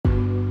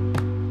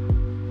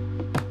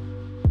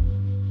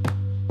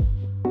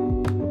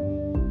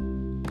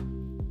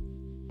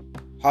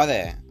Hi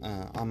there,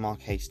 I'm Mark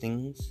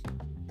Hastings,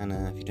 and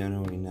if you don't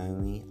already know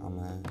me, I'm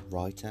a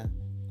writer,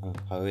 I'm a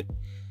poet,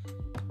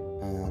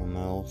 and I'm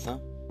an author,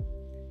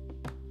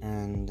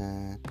 and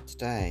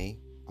today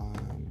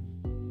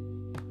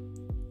I'm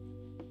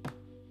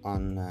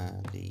on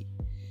the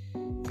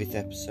 5th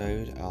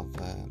episode of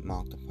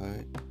Mark the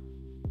Poet.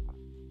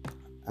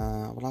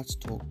 I would like to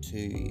talk to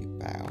you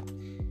about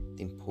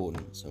the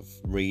importance of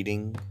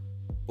reading,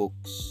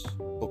 books,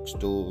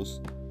 bookstores,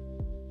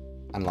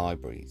 and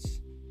libraries,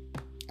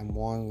 and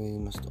why we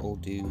must all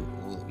do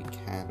all that we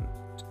can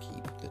to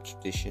keep the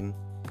tradition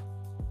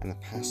and the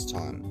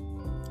pastime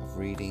of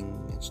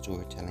reading and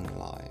storytelling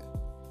alive,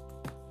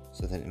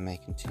 so that it may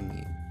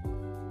continue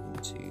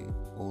into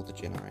all the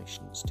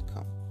generations to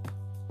come,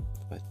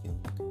 for both young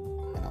and old.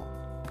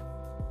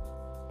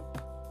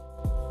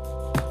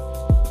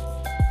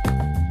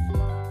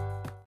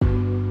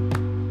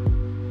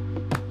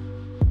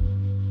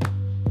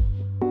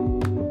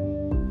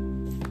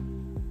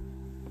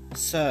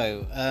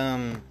 So,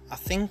 I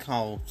think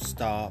I'll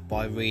start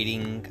by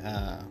reading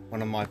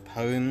one of my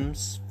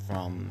poems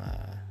from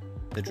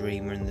The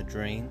Dreamer in the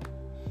Dream.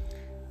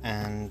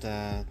 And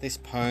this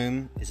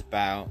poem is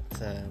about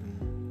the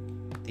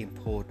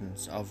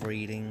importance of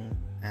reading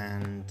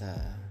and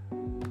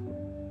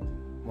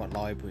what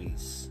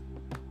libraries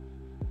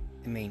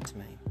mean to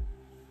me.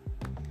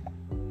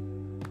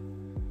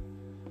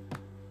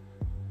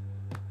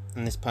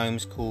 And this poem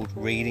is called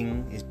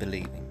Reading is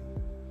Believing.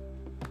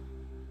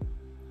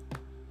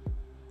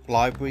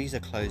 Libraries are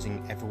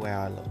closing everywhere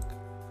I look.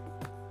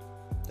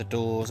 The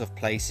doors of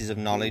places of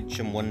knowledge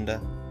and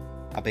wonder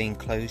are being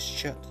closed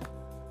shut,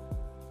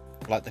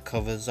 like the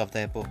covers of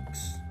their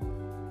books.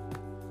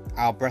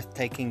 Our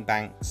breathtaking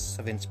banks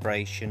of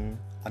inspiration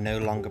are no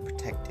longer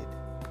protected.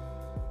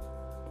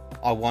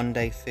 I one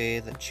day fear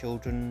that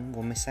children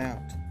will miss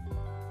out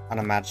on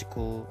a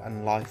magical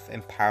and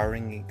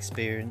life-empowering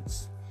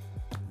experience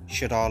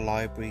should our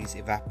libraries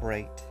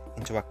evaporate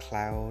into a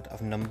cloud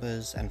of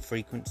numbers and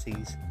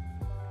frequencies,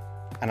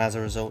 and as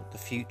a result the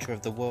future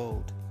of the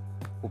world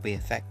will be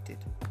affected.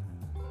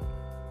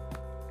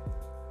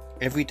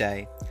 Every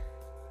day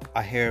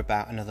I hear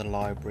about another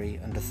library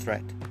under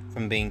threat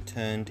from being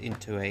turned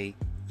into a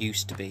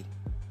used to be.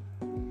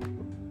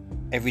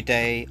 Every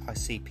day I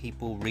see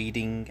people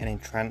reading and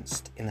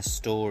entranced in a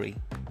story.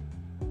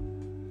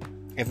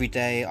 Every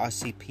day I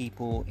see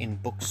people in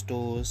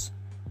bookstores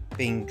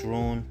being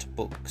drawn to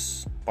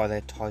books by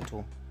their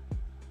title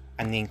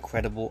and the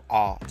incredible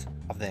art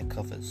of their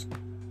covers.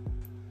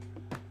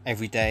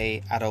 Every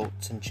day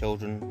adults and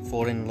children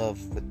fall in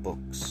love with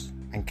books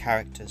and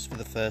characters for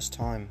the first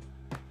time,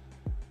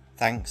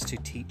 thanks to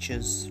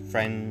teachers,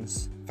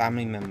 friends,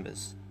 family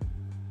members,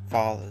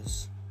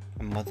 fathers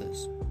and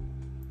mothers.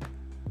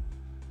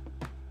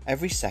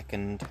 Every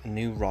second a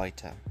new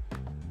writer,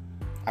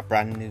 a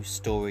brand new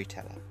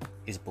storyteller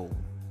is born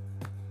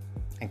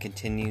and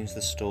continues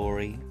the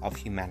story of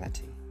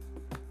humanity.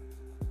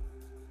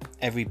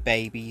 Every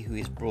baby who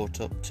is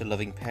brought up to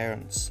loving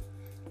parents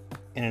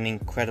in an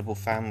incredible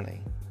family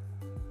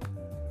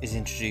is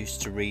introduced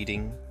to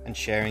reading and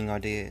sharing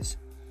ideas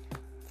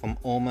from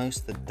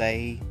almost the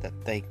day that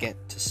they get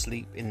to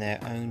sleep in their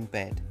own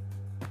bed.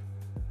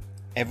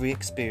 Every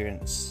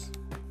experience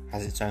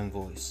has its own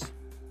voice,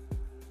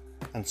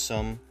 and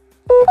some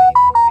have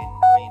even been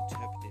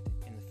reinterpreted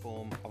in the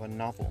form of a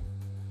novel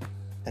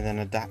and then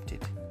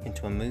adapted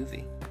into a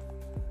movie.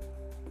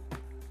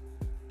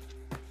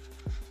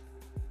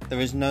 There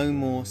is no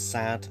more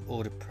sad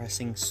or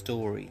depressing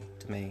story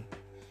to me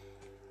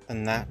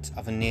than that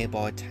of a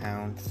nearby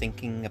town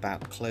thinking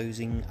about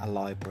closing a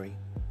library.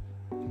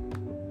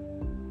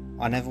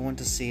 I never want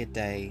to see a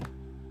day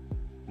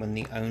when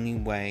the only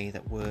way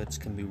that words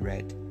can be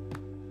read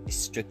is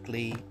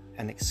strictly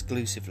and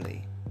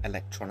exclusively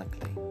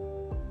electronically.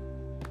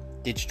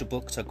 Digital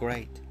books are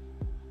great,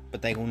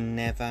 but they will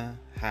never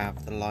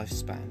have the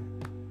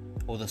lifespan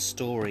or the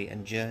story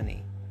and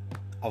journey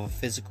of a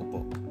physical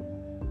book,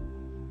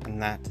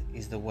 and that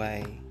is the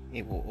way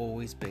it will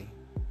always be.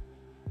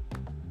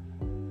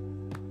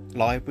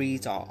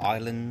 Libraries are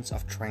islands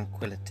of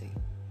tranquility.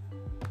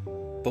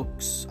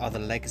 Books are the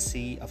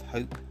legacy of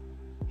hope,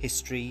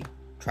 history,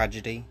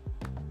 tragedy,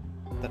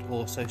 that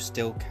also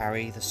still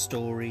carry the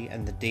story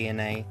and the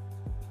DNA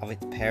of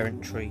its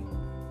parent tree.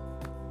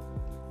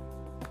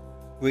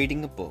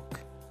 Reading a book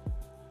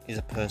is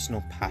a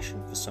personal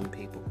passion for some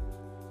people,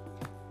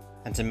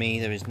 and to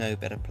me there is no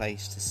better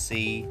place to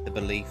see the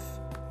belief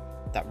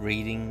that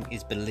reading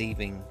is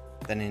believing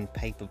than in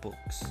paper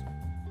books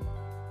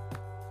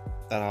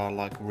that are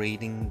like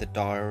reading the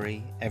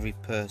diary of every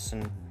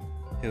person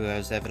who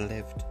has ever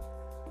lived.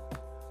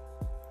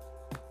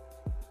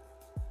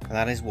 And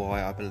that is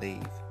why I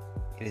believe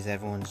it is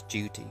everyone's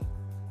duty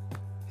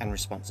and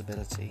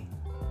responsibility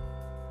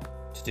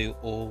to do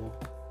all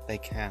they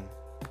can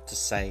to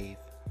save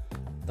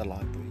the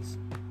libraries.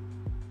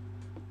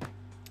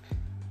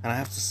 And I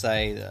have to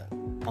say that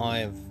I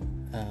have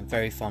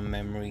very fond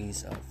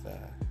memories of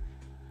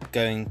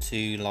going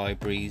to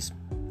libraries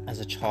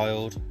as a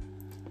child,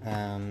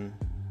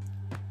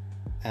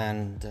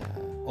 and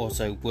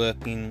also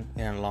working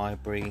in a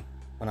library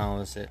when I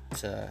was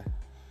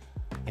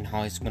in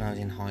high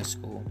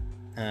school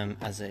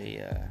as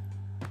a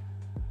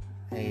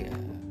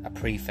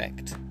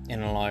prefect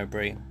in a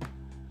library,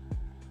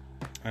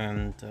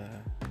 and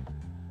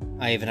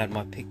I even had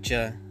my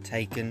picture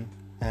taken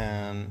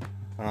when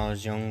I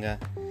was younger,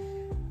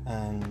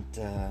 and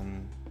there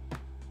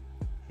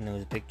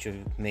was a picture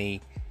of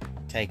me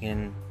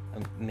taken,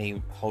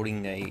 me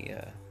holding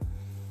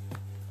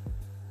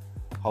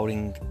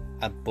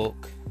a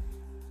book,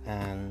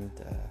 and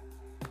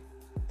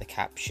the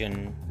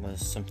caption was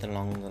something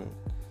along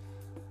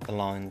the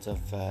lines of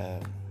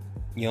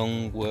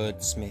young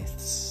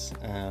wordsmiths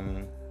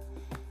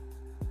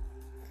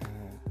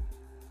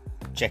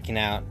checking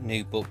out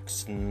new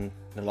books in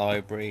the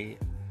library,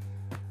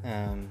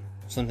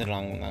 something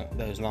along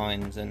those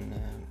lines, and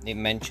it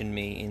mentioned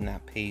me in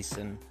that piece,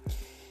 and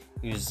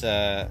it was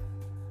there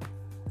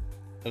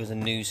was a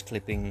news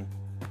clipping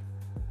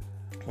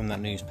from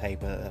that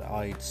newspaper that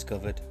I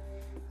discovered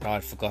that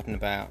I'd forgotten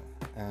about,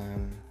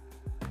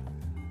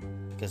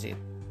 because it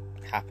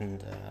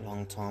happened a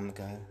long time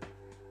ago,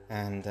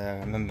 and I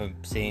remember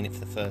seeing it for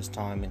the first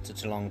time in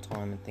such a long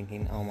time and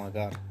thinking, oh my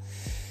god.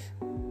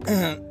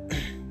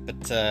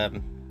 But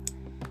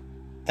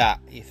that,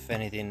 if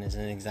anything, is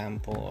an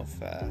example of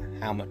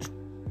how much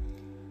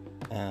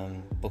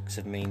books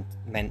have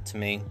meant to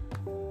me,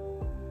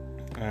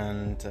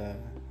 and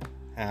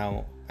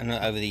how, and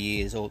over the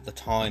years, all the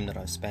time that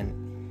I've spent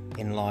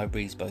in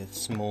libraries, both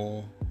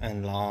small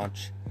and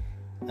large,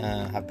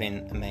 have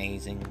been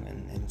amazing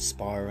and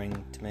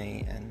inspiring to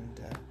me, and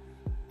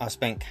I've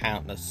spent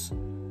countless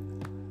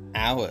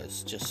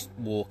hours just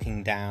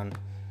walking down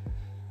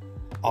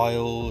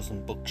aisles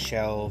and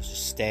bookshelves,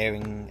 just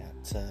staring at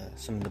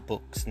some of the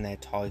books and their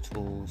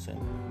titles,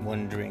 and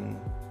wondering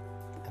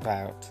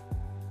about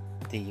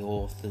the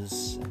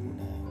authors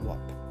and what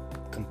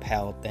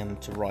compelled them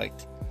to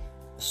write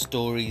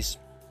stories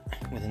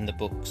within the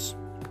books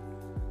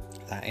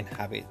that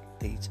inhabit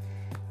these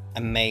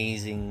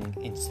amazing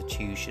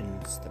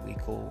institutions that we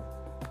call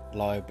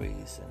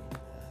libraries. And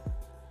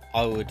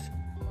I would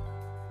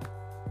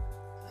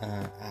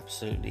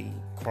absolutely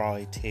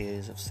cry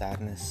tears of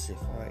sadness if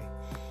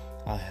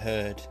I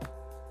heard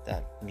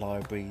that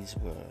libraries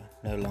were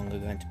no longer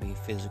going to be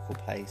physical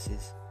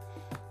places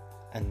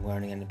and were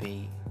only going to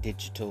be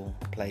digital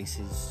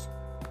places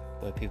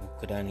where people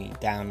could only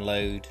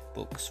download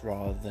books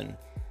rather than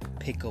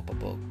pick up a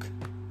book.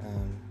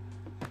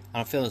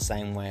 I feel the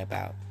same way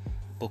about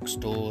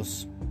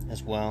bookstores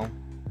as well.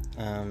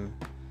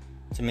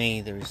 To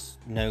me, there is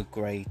no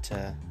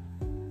greater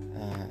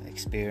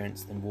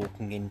experience than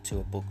walking into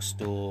a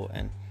bookstore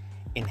and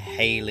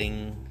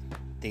inhaling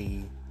the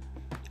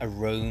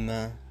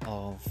aroma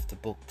of the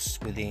books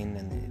within,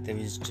 and there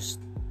is just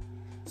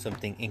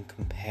something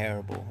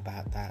incomparable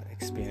about that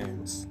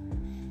experience.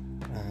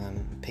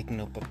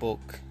 Picking up a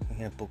book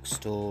in a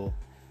bookstore,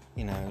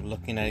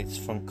 looking at its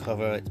front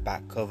cover, its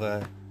back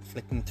cover,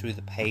 flicking through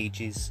the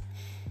pages.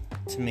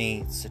 To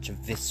me, it's such a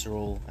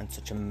visceral and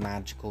such a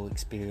magical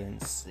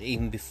experience,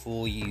 even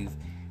before you've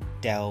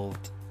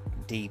delved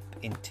deep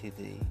into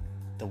the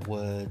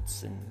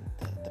words and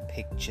the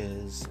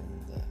pictures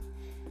and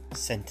the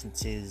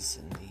sentences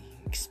and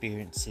the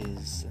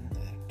experiences and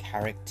the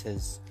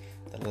characters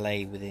that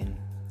lay within.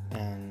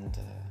 And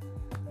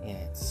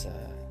it's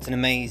an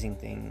amazing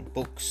thing.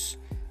 Books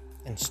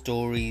and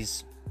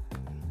stories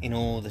in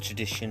all the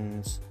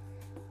traditions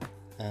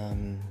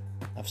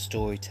of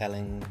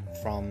storytelling,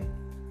 from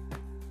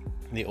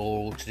the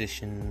oral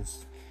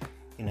traditions,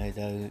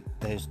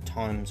 those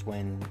times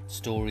when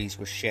stories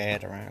were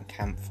shared around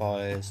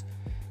campfires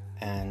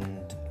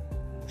and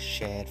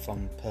shared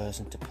from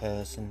person to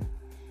person,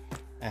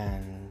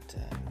 and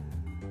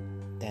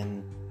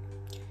then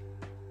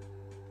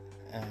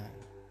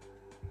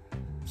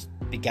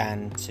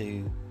began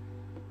to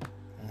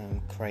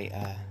create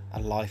a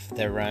life of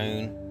their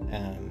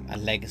own, a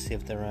legacy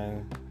of their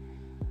own.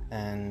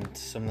 And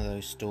some of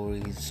those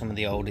stories, some of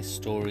the oldest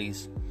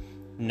stories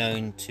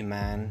known to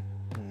man,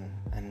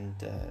 and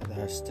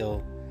there are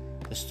still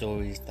the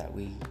stories that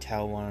we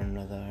tell one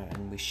another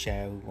and we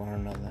share with one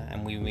another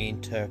and we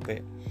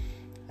reinterpret.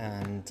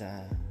 And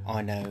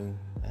I know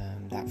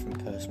that from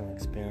personal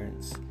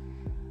experience,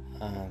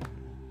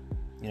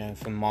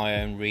 from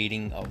my own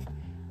reading of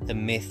the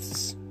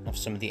myths of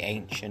some of the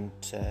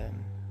ancient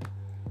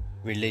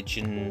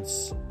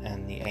religions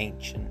and the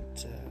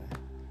ancient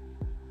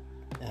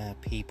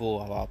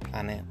people of our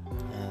planet,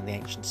 the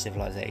ancient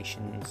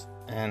civilizations,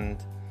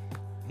 and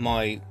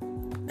my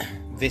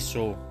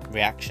visceral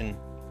reaction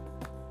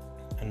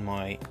and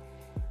my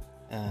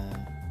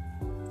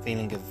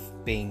feeling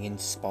of being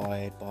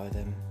inspired by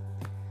them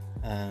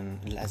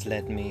has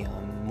led me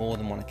on more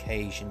than one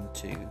occasion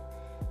to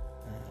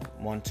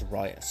want to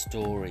write a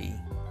story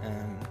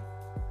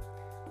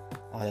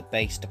either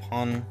based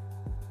upon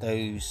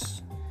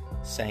those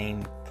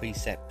same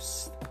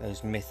precepts,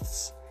 those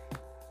myths,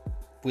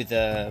 with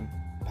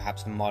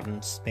perhaps a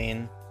modern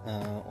spin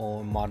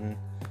or modern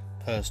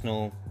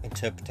personal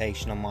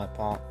interpretation on my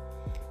part,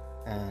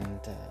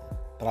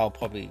 but I'll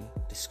probably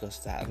discuss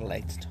that at a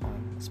later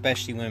time,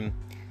 especially when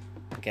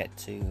I get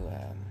to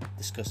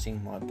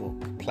discussing my book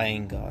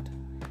Playing God,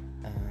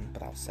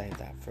 but I'll save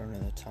that for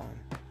another time.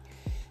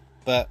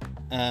 But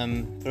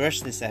for the rest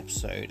of this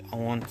episode, I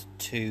want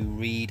to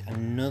read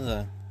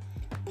another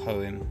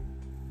poem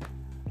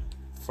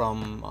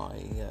from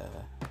my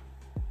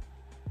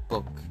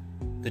book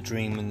The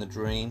Dream and the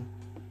Dream,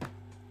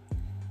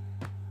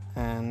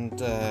 and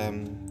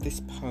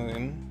this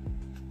poem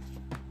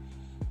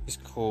is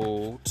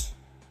called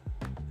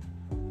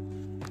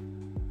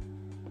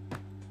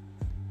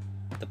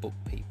The Book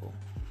People.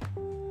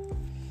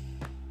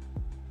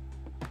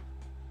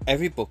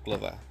 Every book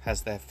lover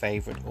has their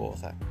favourite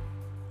author.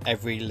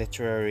 Every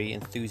literary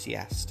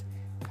enthusiast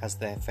has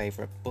their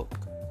favourite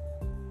book.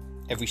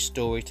 Every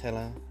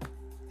storyteller,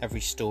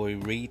 every story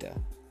reader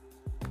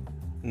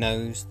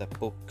knows that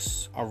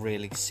books are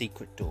really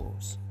secret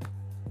doors.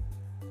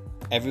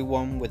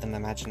 Everyone with an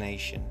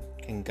imagination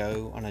can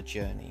go on a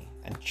journey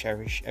and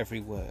cherish every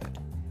word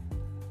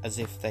as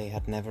if they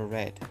had never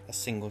read a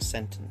single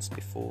sentence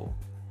before.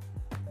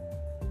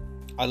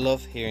 I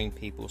love hearing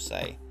people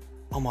say,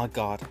 "Oh my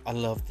God, I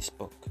love this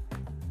book,"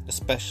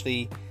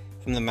 especially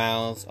from the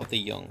mouths of the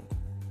young.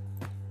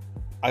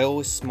 I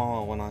always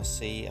smile when I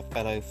see a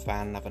fellow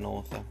fan of an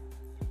author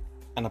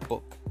and a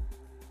book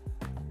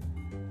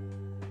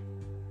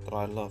that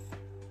I love.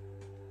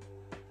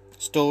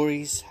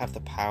 Stories have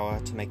the power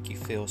to make you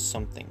feel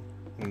something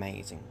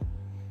amazing,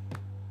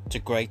 to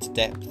greater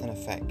depth and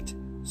effect,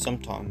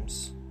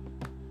 sometimes,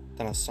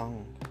 than a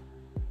song.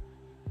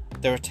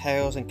 There are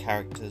tales and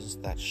characters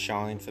that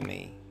shine for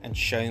me and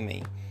show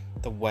me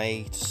the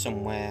way to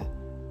somewhere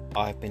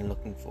I've been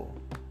looking for,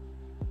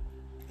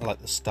 like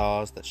the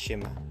stars that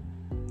shimmer,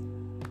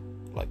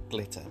 like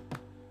glitter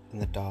in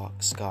the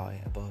dark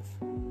sky above.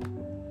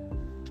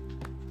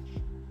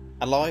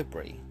 A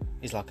library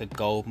is like a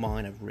gold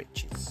mine of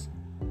riches.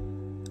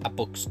 A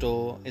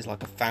bookstore is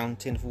like a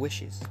fountain of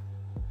wishes.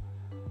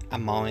 A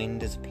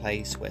mind is a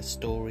place where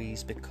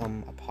stories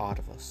become a part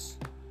of us.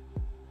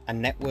 A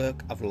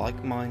network of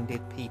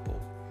like-minded people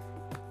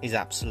is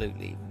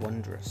absolutely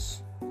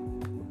wondrous.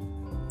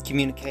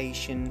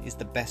 Communication is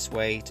the best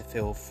way to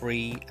feel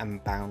free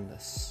and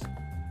boundless.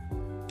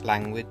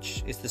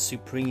 Language is the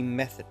supreme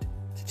method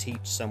to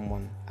teach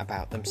someone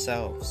about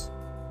themselves.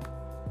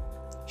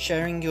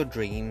 Sharing your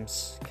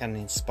dreams can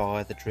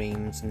inspire the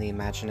dreams and the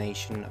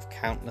imagination of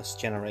countless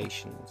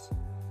generations.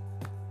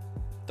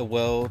 The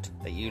world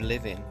that you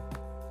live in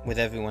with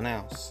everyone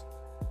else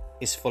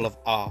is full of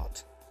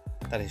art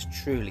that is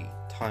truly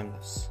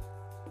timeless.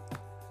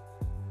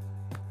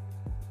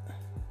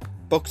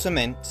 Books are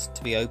meant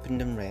to be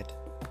opened and read,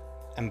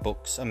 and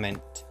books are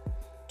meant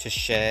to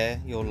share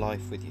your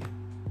life with you.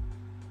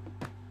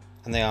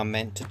 And they are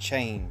meant to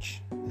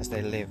change as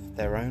they live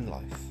their own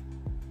life,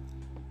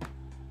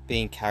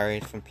 being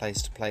carried from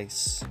place to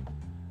place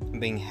and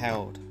being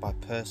held by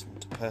person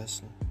to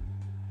person.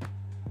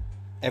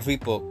 Every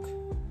book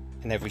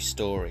and every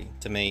story,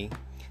 to me,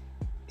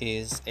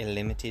 is a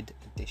limited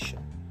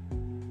edition.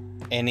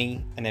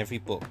 Any and every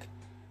book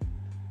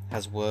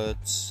has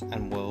words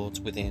and worlds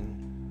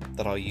within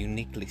that are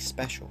uniquely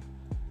special.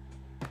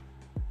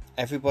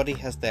 Everybody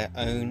has their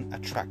own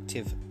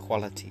attractive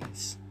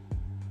qualities,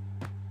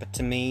 but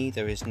to me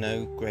there is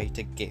no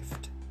greater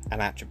gift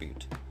and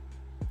attribute,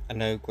 and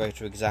no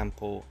greater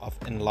example of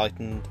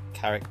enlightened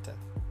character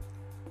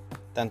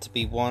than to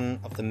be one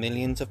of the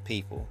millions of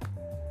people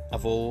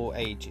of all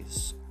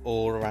ages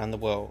all around the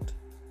world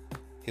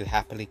who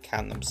happily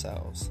count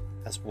themselves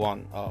as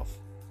one of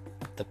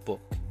the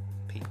book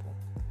people.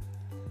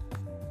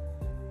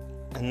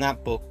 And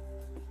that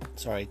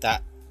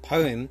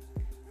poem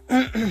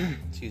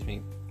excuse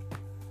me,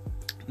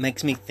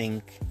 makes me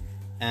think,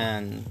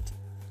 and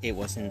it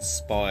was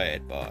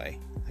inspired by,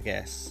 I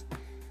guess,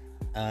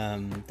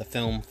 the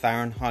film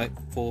Fahrenheit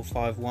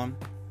 451,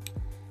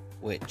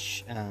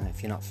 which,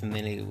 if you're not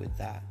familiar with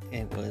that,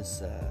 it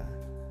was a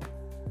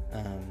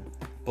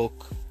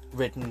book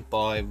written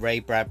by Ray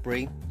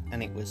Bradbury,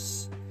 and it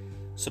was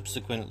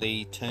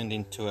subsequently turned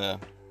into a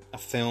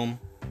film,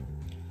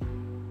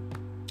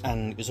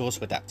 and it was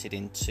also adapted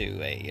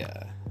into a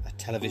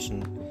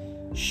television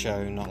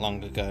show not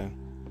long ago,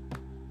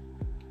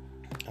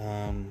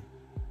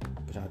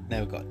 but I've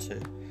never got to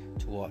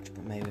watch,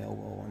 but maybe I will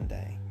one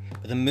day.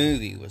 But the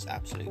movie was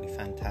absolutely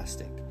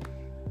fantastic,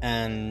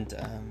 and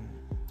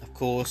of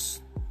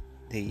course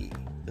the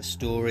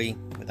story,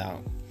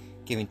 without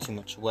giving too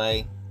much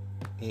away,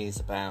 is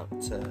about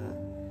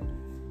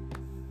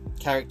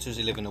characters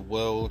who live in a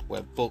world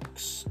where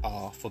books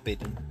are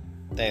forbidden.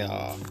 They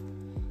are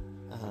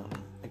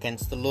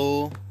against the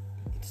law.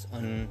 It's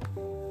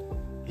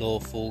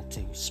unlawful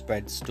to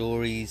spread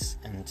stories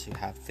and to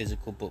have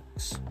physical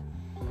books,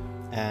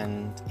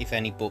 and if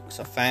any books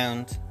are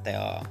found, they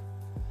are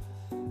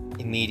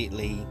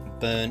immediately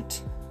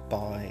burnt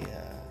by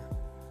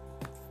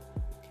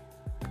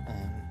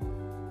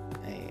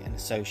an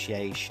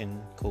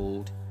association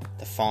called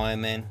the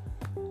Firemen,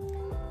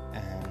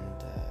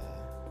 and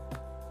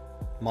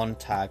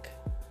Montag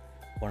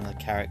one of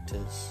the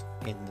characters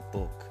in the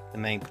book, the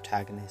main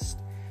protagonist,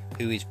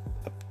 who is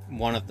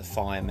one of the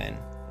firemen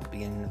at the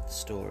beginning of the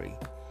story.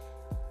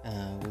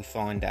 We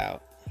find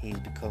out he's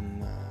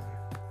become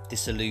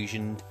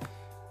disillusioned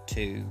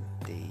to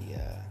the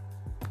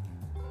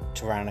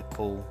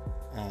tyrannical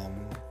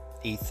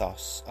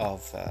ethos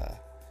of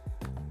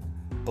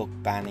book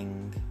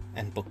banning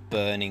and book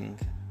burning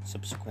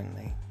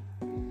subsequently,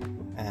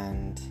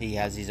 and he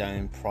has his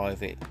own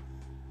private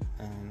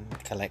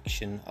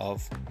collection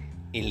of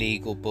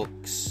illegal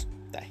books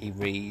that he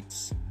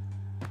reads.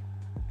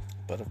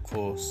 But of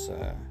course,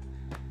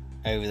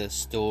 over the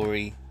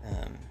story,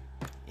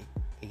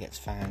 he gets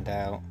found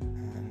out,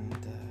 and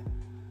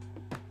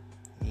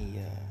he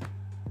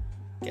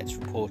gets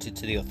reported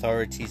to the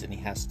authorities, and he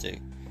has to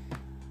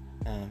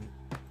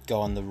go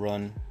on the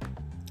run.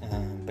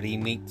 But he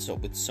meets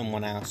up with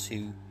someone else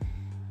who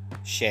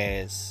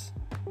shares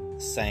the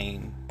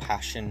same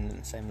passion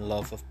and the same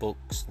love of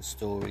books and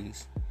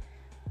stories,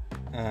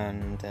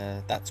 and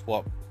that's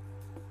what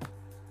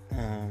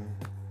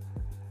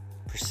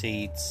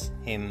precedes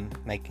him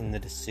making the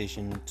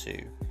decision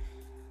to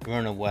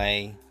run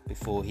away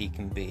before he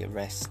can be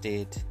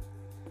arrested,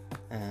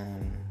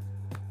 and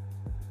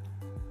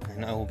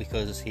all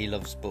because he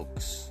loves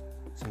books,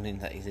 something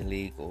that is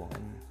illegal.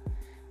 And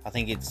I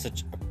think it's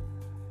such a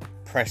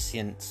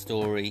prescient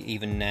story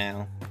even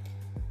now,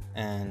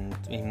 and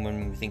even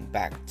when we think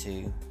back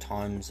to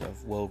times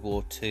of World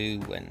War II,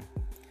 when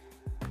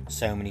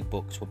so many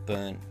books were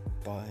burnt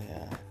by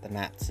the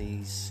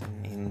Nazis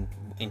in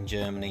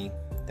Germany.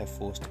 They're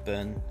forced to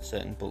burn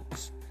certain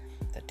books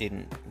that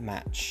didn't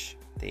match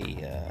the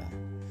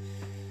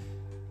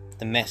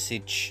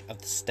message of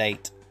the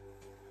state.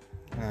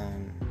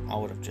 I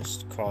would have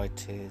just cried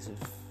tears of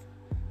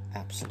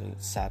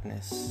absolute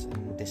sadness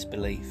and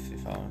disbelief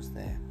if I was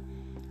there.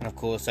 And of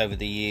course, over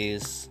the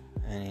years,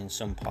 and in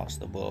some parts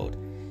of the world,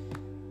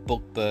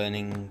 book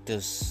burning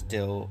does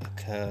still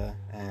occur,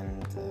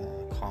 and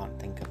I can't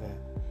think of a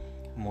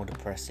more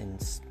depressing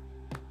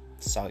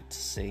sight to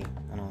see,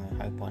 and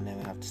I hope I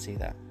never have to see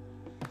that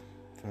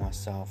for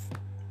myself.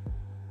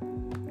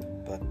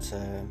 But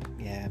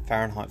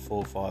Fahrenheit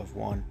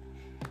 451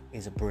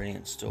 is a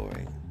brilliant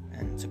story,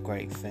 and it's a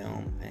great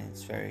film, and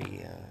it's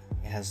very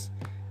it has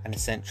an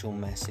essential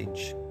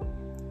message,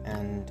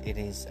 and it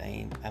is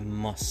a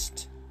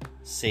must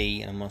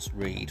see and a must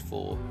read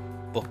for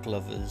book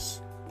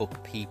lovers,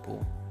 book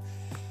people,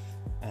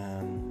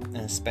 and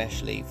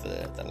especially for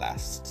the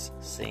last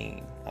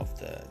scene of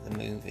the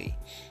movie.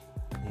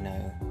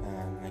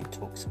 It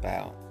talks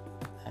about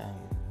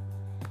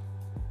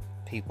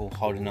people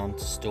holding on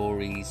to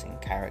stories and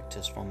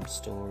characters from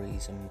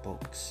stories and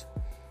books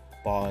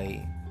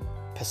by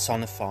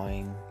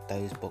personifying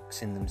those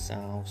books in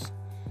themselves.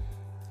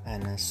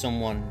 And as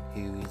someone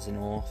who is an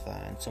author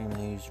and someone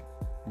who's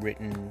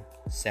written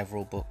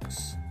several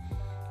books,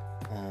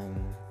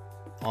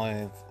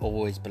 I've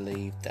always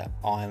believed that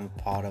I am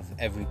a part of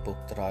every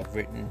book that I've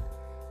written,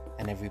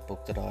 and every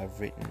book that I've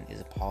written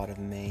is a part of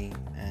me,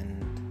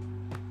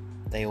 and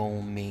they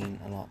all mean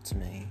a lot to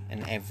me,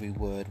 and every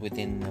word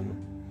within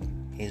them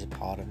is a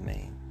part of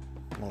me.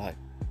 They're like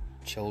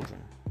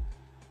children,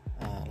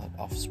 like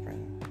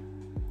offspring.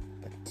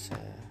 But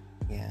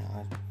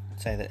I'd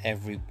say that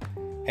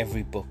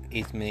every book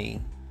is me,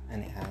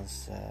 and it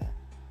has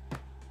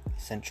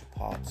essential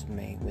parts of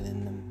me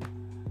within them.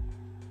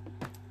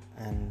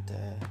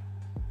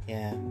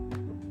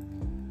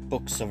 And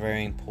books are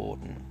very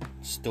important,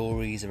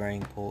 stories are very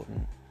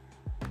important,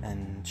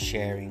 and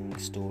sharing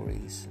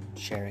stories and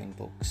sharing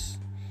books.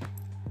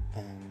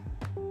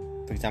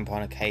 For example,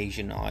 on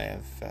occasion I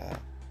have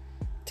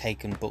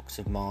taken books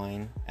of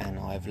mine and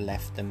I've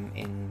left them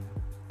in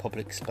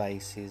public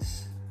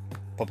places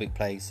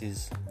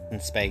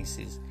and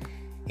spaces,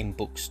 in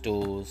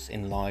bookstores,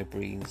 in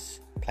libraries,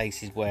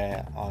 places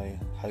where I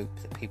hope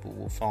that people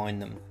will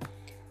find them,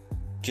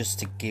 just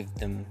to give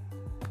them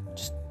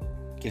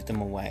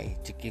away,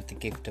 to give the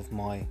gift of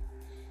my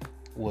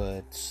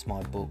words,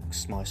 my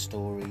books, my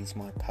stories,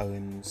 my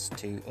poems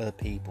to other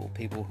people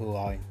who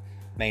I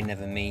may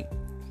never meet.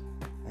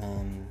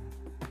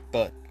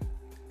 But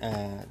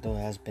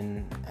there has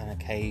been an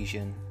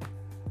occasion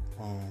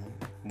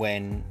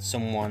when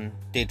someone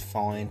did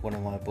find one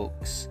of my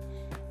books,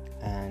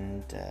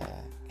 and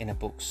in a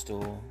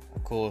bookstore.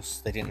 Of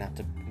course, they didn't have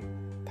to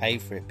pay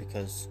for it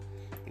because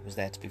it was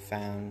there to be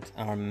found.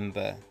 I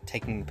remember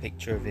taking a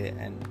picture of it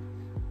and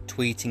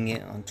tweeting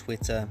it on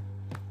Twitter,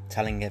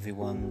 telling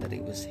everyone that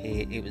it was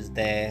here, it was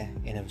there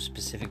in a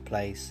specific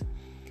place,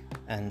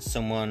 and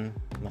someone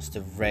must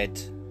have read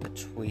the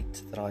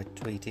tweet that I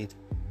tweeted.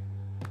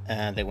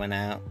 They went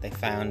out, they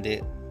found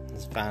it,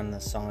 found the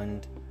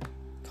signed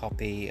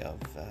copy of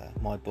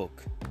my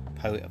book,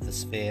 Poet of the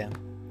Sphere,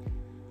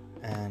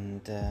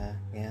 and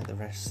the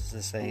rest, as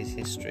I say, is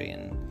history.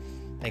 And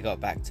they got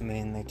back to me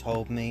and they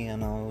told me,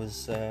 and I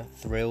was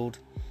thrilled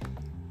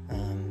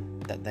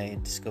that they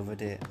had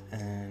discovered it,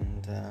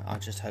 and I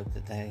just hope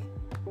that they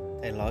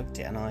liked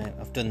it. And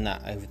I've done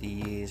that over the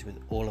years with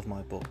all of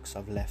my books.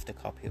 I've left a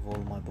copy of all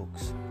of my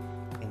books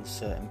in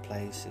certain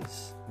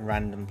places,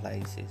 random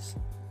places.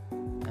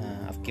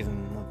 I've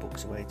given my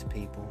books away to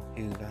people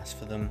who've asked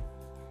for them,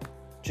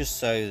 just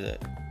so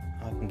that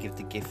I can give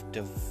the gift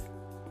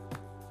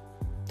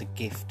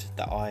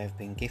that I have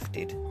been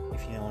gifted,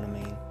 if you know what I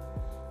mean.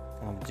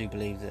 And I do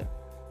believe that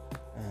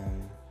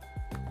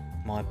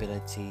my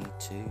ability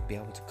to be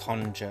able to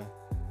conjure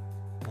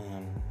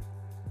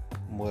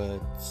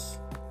words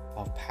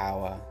of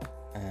power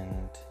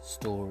and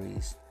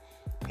stories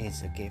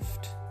is a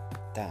gift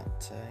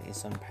that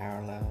is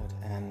unparalleled,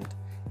 and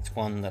it's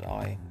one that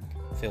I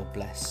feel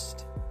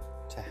blessed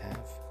to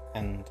have,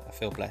 and I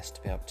feel blessed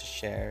to be able to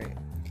share it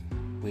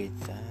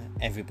with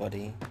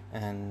everybody,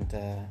 and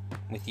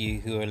with you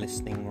who are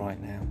listening right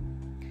now.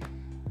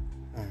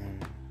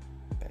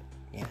 But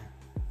yeah,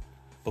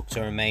 books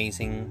are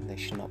amazing. They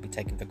should not be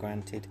taken for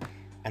granted,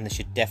 and they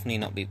should definitely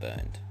not be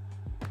burned.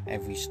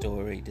 Every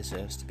story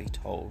deserves to be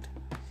told.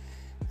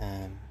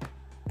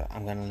 But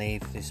I'm going to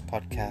leave this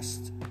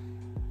podcast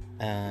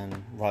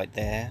right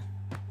there,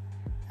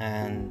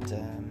 and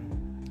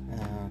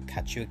I'll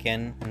catch you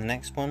again in the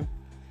next one.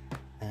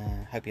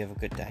 Hope you have a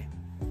good day.